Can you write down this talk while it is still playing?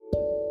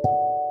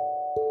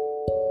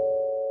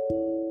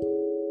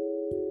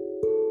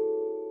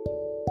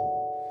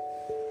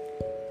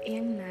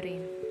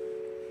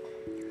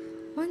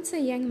Once a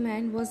young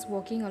man was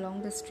walking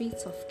along the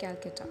streets of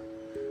Calcutta.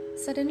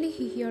 Suddenly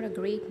he heard a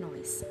great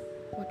noise.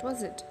 What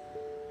was it?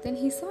 Then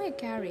he saw a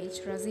carriage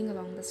rushing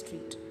along the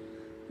street.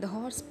 The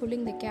horse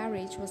pulling the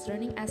carriage was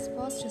running as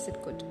fast as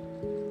it could.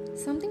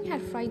 Something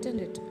had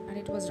frightened it and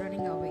it was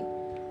running away.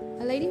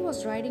 A lady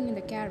was riding in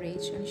the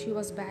carriage and she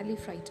was badly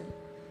frightened.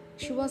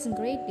 She was in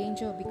great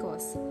danger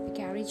because the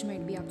carriage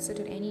might be upset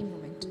at any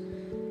moment.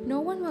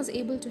 No one was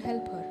able to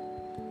help her.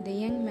 The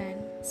young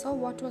man saw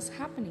what was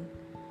happening.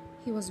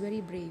 He was very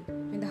brave.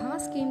 When the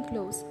horse came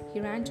close, he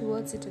ran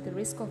towards it at the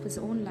risk of his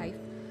own life,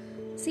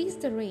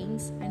 seized the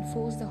reins, and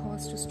forced the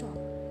horse to stop.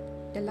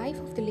 The life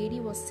of the lady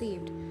was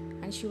saved,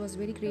 and she was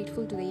very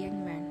grateful to the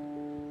young man.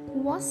 Who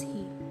was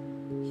he?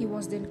 He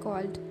was then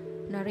called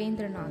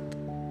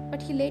Narendranath,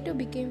 but he later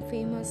became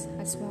famous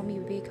as Swami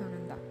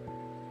Vivekananda.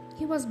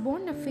 He was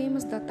born in a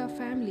famous Datta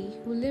family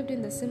who lived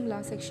in the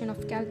Simla section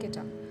of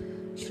Calcutta.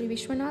 Sri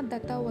Vishwanath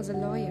Datta was a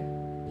lawyer.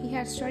 He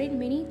had studied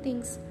many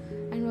things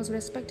and was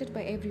respected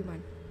by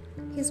everyone.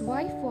 His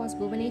wife was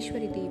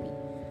Bhuvaneshwari Devi.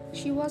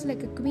 She was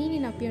like a queen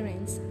in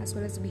appearance as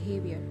well as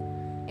behavior.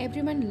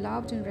 Everyone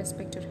loved and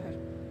respected her.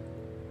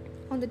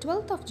 On the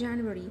 12th of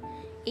January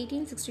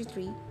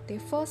 1863, their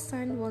first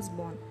son was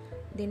born.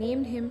 They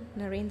named him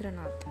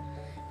Narendranath.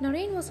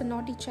 Naren was a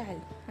naughty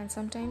child, and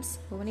sometimes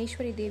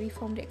Bhuvaneshwari Devi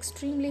found it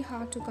extremely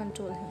hard to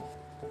control him.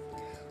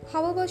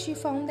 However, she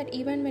found that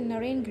even when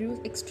Naren grew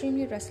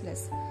extremely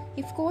restless,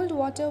 if cold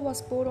water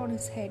was poured on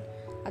his head,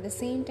 at the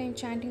same time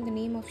chanting the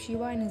name of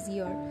Shiva in his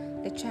ear,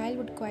 the child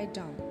would quiet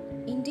down.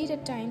 Indeed,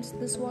 at times,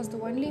 this was the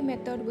only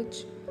method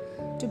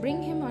to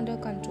bring him under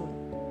control.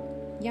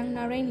 Young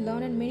Naren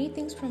learned many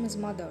things from his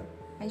mother,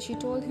 and she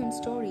told him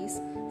stories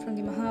from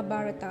the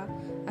Mahabharata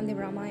and the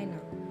Ramayana.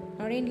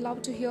 Naren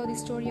loved to hear the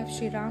story of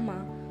Sri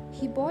Rama.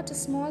 He bought a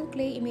small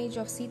clay image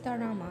of Sita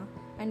Rama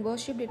and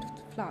worshipped it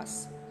with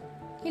flowers.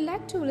 He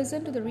liked to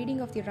listen to the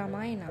reading of the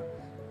Ramayana.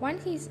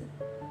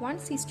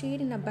 Once he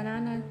stayed in a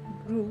banana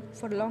grove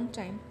for a long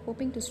time,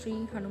 hoping to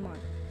see Hanuman.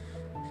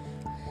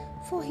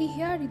 For he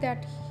heard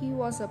that he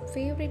was a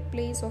favorite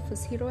place of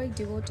his heroic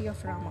devotee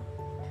of Rama.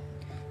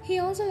 He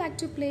also liked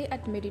to play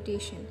at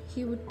meditation.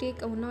 He would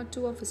take one or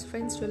two of his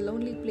friends to a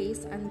lonely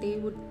place and they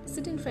would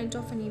sit in front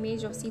of an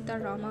image of Sita,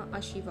 Rama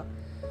or Shiva.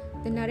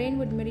 Then Naren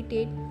would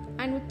meditate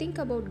and would think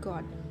about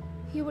God.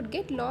 He would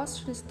get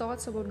lost in his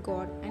thoughts about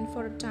God, and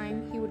for a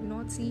time he would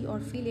not see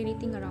or feel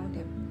anything around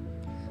him.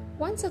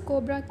 Once a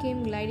cobra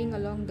came gliding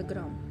along the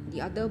ground.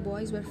 The other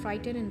boys were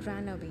frightened and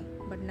ran away,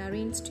 but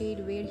Naren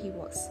stayed where he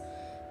was.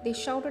 They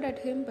shouted at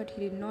him, but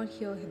he did not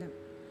hear them.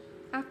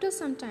 After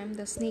some time,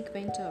 the snake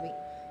went away.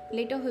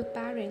 Later, his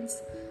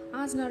parents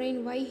asked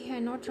Naren why he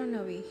had not run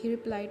away. He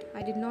replied,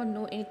 "I did not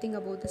know anything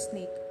about the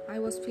snake. I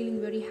was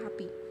feeling very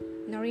happy."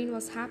 Naren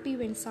was happy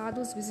when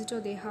sadhus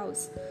visited their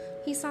house.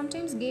 He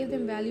sometimes gave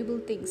them valuable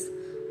things.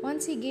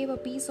 Once he gave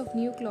a piece of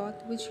new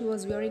cloth which he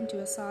was wearing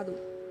to a sadhu.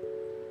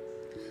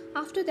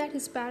 After that,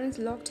 his parents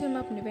locked him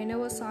up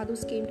whenever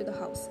sadhus came to the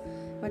house.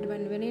 But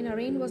when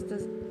Naren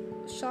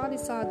saw the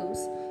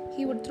sadhus,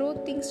 he would throw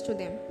things to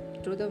them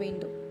through the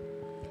window.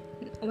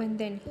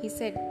 Then he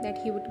said that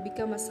he would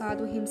become a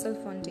sadhu himself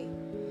one day.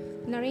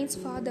 Naren's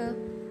father,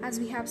 as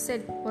we have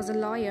said, was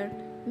a lawyer.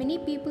 Many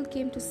people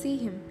came to see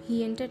him.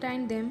 He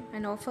entertained them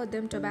and offered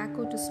them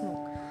tobacco to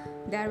smoke.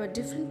 There were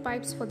different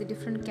pipes for the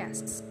different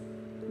castes.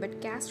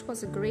 But caste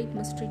was a great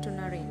mystery to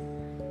Naren.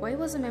 Why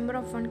was a member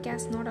of one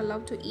caste not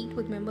allowed to eat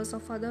with members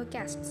of other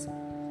castes?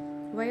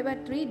 Why were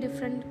 3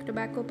 different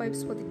tobacco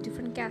pipes for the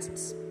different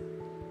castes?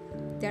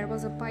 There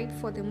was a pipe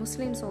for the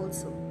Muslims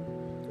also.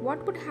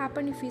 What would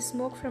happen if we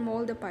smoked from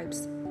all the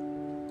pipes?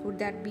 Would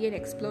that be an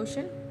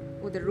explosion?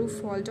 Would the roof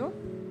fall down?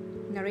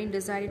 Naren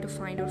decided to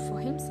find out for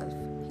himself.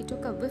 He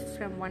took a whiff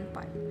from one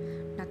pipe.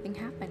 Nothing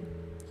happened.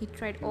 He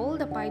tried all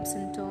the pipes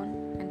in turn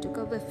and took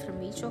a whiff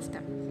from each of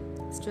them.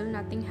 Still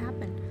nothing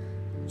happened.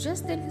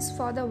 Just then his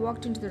father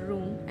walked into the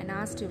room and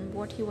asked him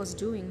what he was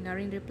doing.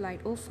 Naren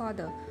replied, "Oh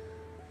father,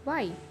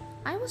 why?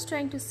 I was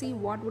trying to see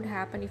what would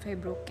happen if I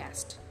broke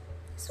caste."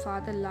 His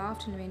father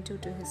laughed and went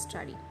to his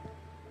study.